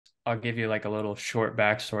I'll give you like a little short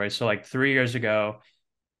backstory. So like 3 years ago,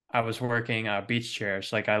 I was working beach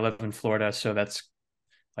chairs. Like I live in Florida, so that's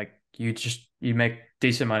like you make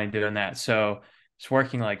decent money doing that. So it's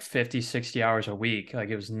working like 50, 60 hours a week. Like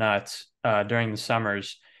it was nuts during the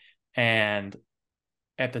summers. And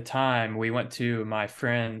at the time, we went to my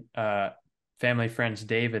family friend's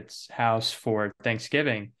David's house for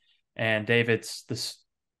Thanksgiving. And David's this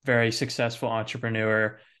very successful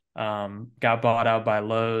entrepreneur, got bought out by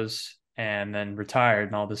Lowe's and then retired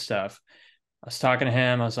and all this stuff. I was talking to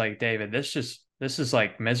him. I was like, David, this is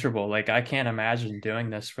like miserable. Like I can't imagine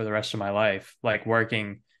doing this for the rest of my life, like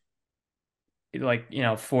working like,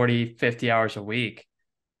 40, 50 hours a week.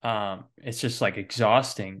 It's just like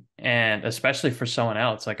exhausting. And especially for someone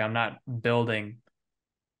else, like I'm not building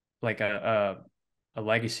like a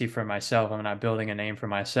legacy for myself. I'm not building a name for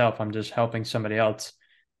myself. I'm just helping somebody else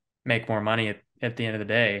make more money at the end of the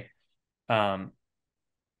day. Um,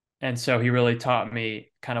 and so he really taught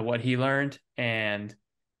me kind of what he learned and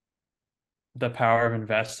the power of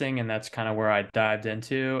investing. And that's kind of where I dived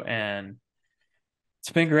into. And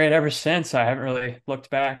it's been great ever since. I haven't really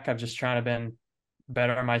looked back. I've just trying to been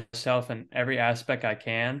better myself in every aspect I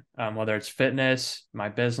can, whether it's fitness, my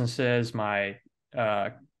businesses, my uh,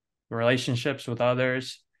 relationships with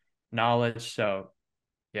others, knowledge. So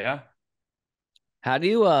yeah. How do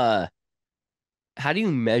you how do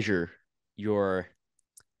you measure your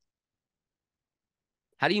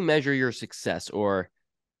how do you measure your success, or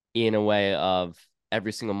in a way of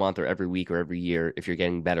every single month or every week or every year, if you're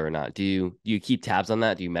getting better or not? Do you keep tabs on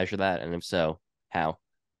that? Do you measure that? And if so, how?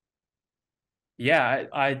 Yeah,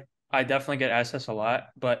 I definitely get asked this a lot,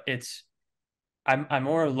 but I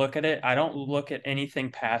more look at it. I don't look at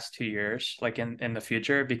anything past 2 years, like in the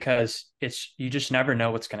future, because it's you just never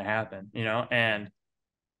know what's going to happen. And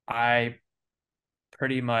I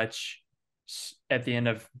pretty much at the end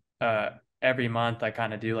of uh, every month, I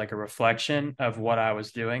kind of do like a reflection of what I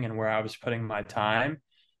was doing and where I was putting my time,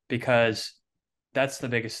 because that's the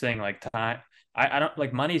biggest thing. Like time, I don't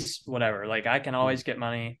like money's whatever. Like I can Mhm. always get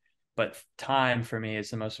money, but time for me is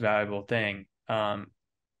the most valuable thing.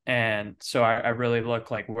 And so I really look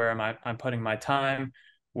like where I'm putting my time,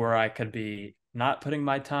 where I could be not putting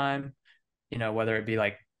my time, whether it be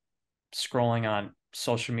like scrolling on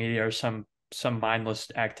social media or some mindless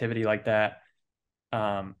activity like that.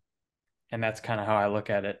 Um, and that's kind of how I look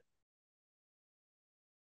at it.